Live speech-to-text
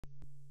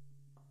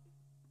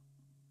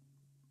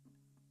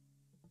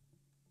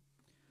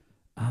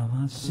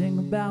might sing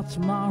about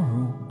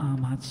tomorrow, I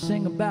might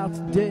sing about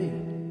today.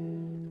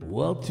 The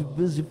world too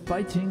busy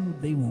fighting,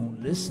 they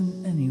won't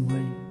listen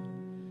anyway.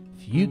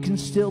 If you can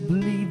still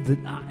believe that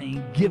I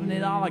ain't giving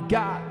it all I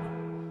got,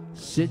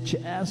 sit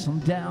your ass on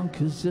down,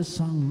 cause this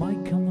song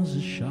might come as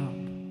a shock.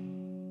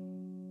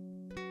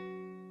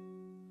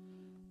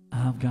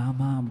 I've got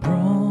my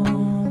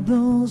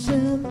brothers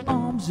in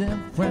arms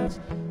and friends,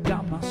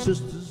 got my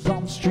sisters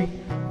on the street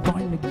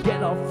fighting to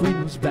get our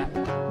freedoms back.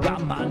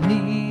 Got my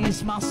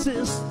niece, my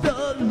sister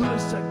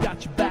Louis, I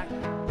got your back.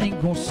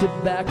 Ain't gonna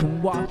sit back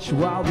and watch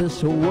while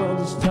this whole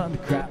world is turned to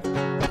crap.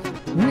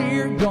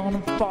 We're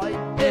gonna fight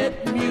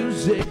it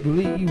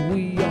musically.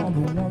 We are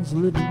the ones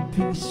living in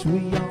peace.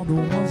 We are the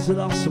ones that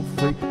are so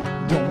free.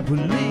 Don't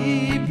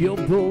believe your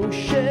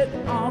bullshit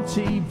on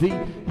TV.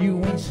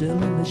 You ain't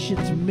selling the shit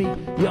to me.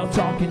 You're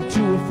talking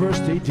to a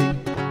first AD.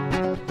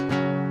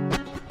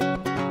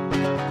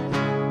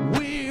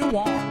 We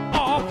want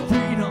our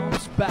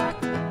freedoms back.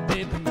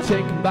 They've been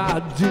taken by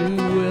a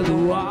dude with a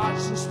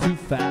watch that's too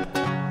fat.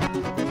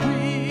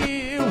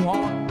 We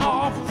want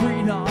our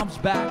freedoms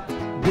back.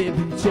 They've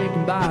been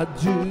taken by a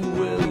dude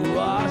with a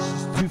watch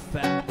that's too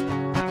fat.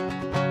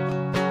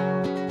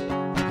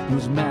 It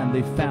was a man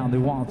they found they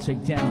want to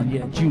take down.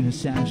 Yeah, Julian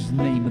Assange is the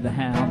name of the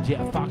hound.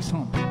 Yeah, fox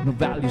hunt, no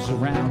values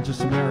around,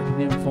 just American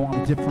info on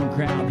a different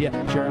ground. Yeah,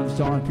 sharing the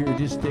story in a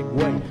periodistic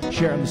way,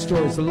 sharing the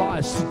stories of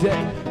lies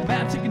today.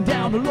 Man taken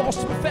down, the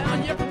lost to be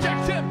found. Yeah,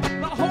 protect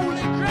him, not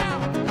holy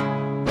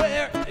ground.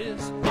 Where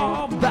is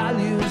our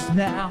values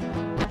now?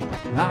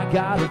 I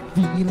got a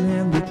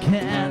feeling they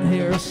can't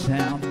hear a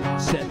sound. I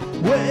said,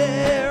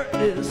 where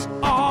is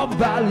our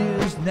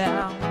values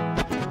now?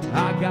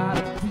 I got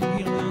a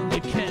feeling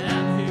they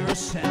can't hear a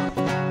sound.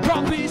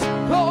 From these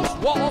closed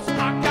walls,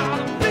 I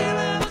got a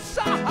feeling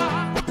inside.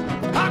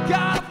 I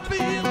got a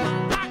feeling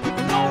I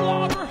can no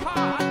longer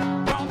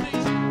hide. From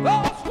these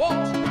closed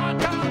walls, I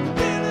got a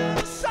feeling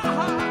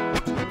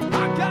inside.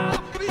 I got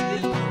a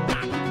feeling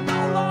I can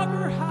no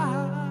longer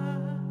hide.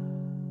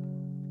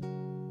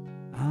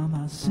 I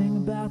might sing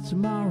about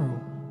tomorrow,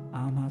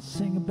 I might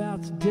sing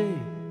about today.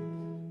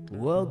 The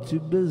world too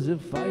busy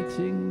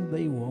fighting,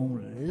 they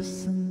won't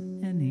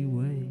listen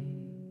anyway.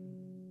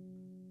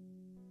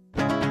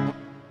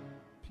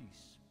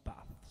 Peace,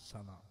 Bath,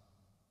 Salam.